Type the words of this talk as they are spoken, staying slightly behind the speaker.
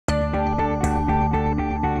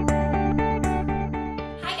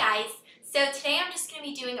So today I'm just going to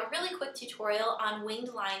be doing a really quick tutorial on winged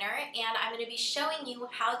liner, and I'm going to be showing you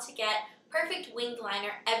how to get perfect winged liner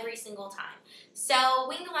every single time. So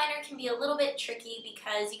winged liner can be a little bit tricky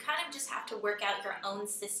because you kind of just have to work out your own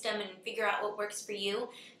system and figure out what works for you.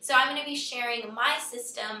 So I'm going to be sharing my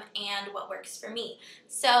system and what works for me.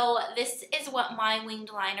 So this is what my winged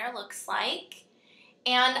liner looks like.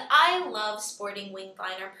 And I love sporting winged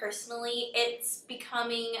liner personally. It's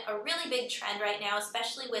becoming a really big trend right now,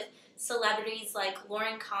 especially with celebrities like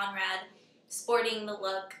Lauren Conrad sporting the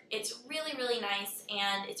look. It's really, really nice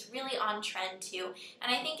and it's really on trend too.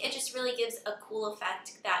 And I think it just really gives a cool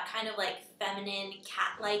effect, that kind of like feminine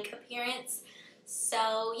cat-like appearance.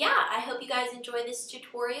 So yeah, I hope you guys enjoy this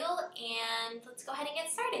tutorial and let's go ahead and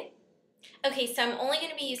get started. Okay, so I'm only going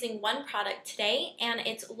to be using one product today, and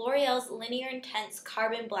it's L'Oreal's Lineur Intense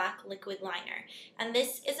Carbon Black Liquid Liner. And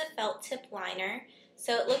this is a felt tip liner,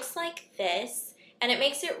 so it looks like this, and it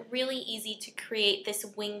makes it really easy to create this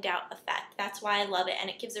winged out effect. That's why I love it, and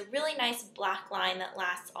it gives a really nice black line that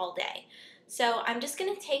lasts all day. So I'm just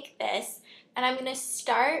going to take this, and I'm going to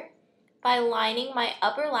start by lining my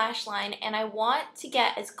upper lash line, and I want to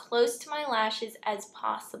get as close to my lashes as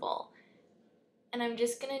possible. And I'm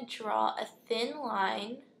just going to draw a thin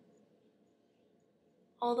line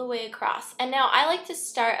all the way across. And now I like to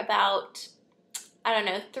start about, I don't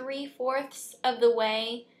know, 3/4 of the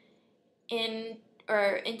way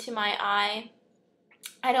into my eye.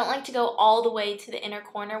 I don't like to go all the way to the inner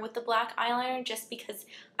corner with the black eyeliner just because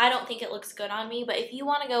I don't think it looks good on me. But if you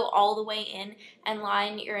want to go all the way in and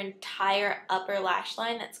line your entire upper lash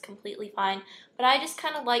line, that's completely fine. But I just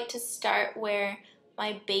kind of like to start where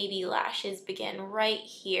my baby lashes begin, right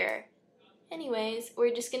here. Anyways,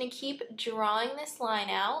 we're just going to keep drawing this line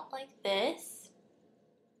out like this.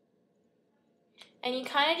 And you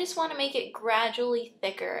kind of just want to make it gradually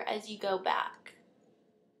thicker as you go back.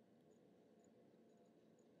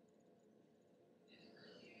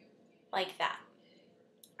 Like that.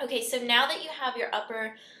 Okay, so now that you have your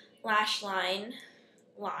upper lash line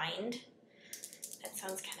lined, that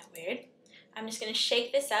sounds kind of weird, I'm just going to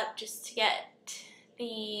shake this up just to get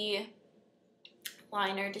the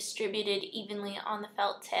liner distributed evenly on the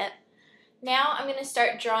felt tip. Now I'm going to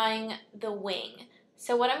start drawing the wing.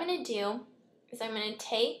 So what I'm going to do is I'm going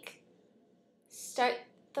to start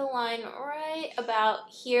the line right about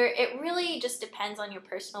here. It really just depends on your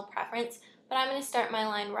personal preference, but I'm going to start my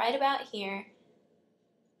line right about here.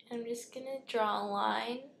 I'm just going to draw a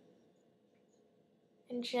line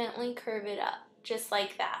and gently curve it up, just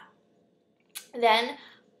like that. Then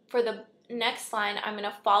for the next line, I'm going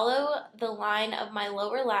to follow the line of my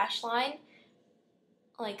lower lash line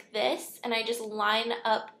like this, and I just line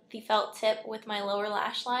up the felt tip with my lower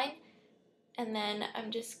lash line, and then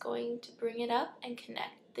I'm just going to bring it up and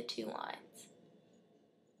connect the two lines,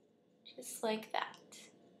 just like that.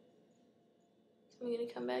 So I'm going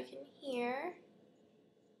to come back in here,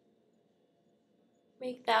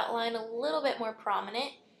 make that line a little bit more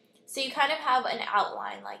prominent, so you kind of have an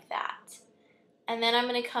outline like that. And then I'm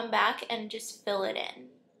going to come back and just fill it in.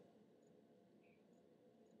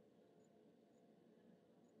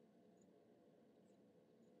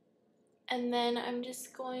 And then I'm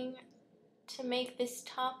just going to make this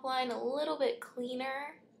top line a little bit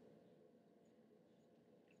cleaner.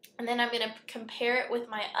 And then I'm going to compare it with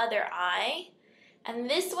my other eye. And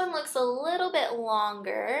this one looks a little bit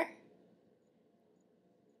longer.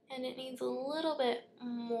 And it needs a little bit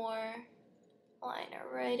more liner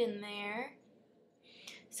right in there.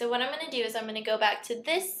 So what I'm going to do is I'm going to go back to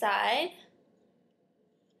this side.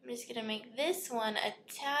 I'm just going to make this one a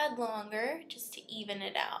tad longer just to even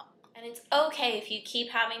it out. And it's okay if you keep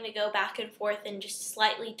having to go back and forth and just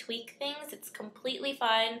slightly tweak things. It's completely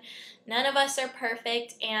fine. None of us are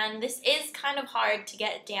perfect, and this is kind of hard to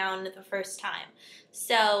get down the first time.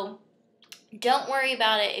 So don't worry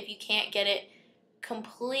about it if you can't get it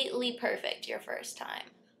completely perfect your first time.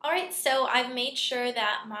 Alright, so I've made sure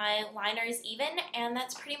that my liner is even, and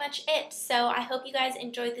that's pretty much it. So I hope you guys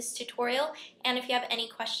enjoyed this tutorial, and if you have any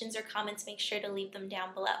questions or comments, make sure to leave them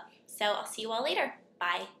down below. So I'll see you all later.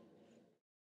 Bye.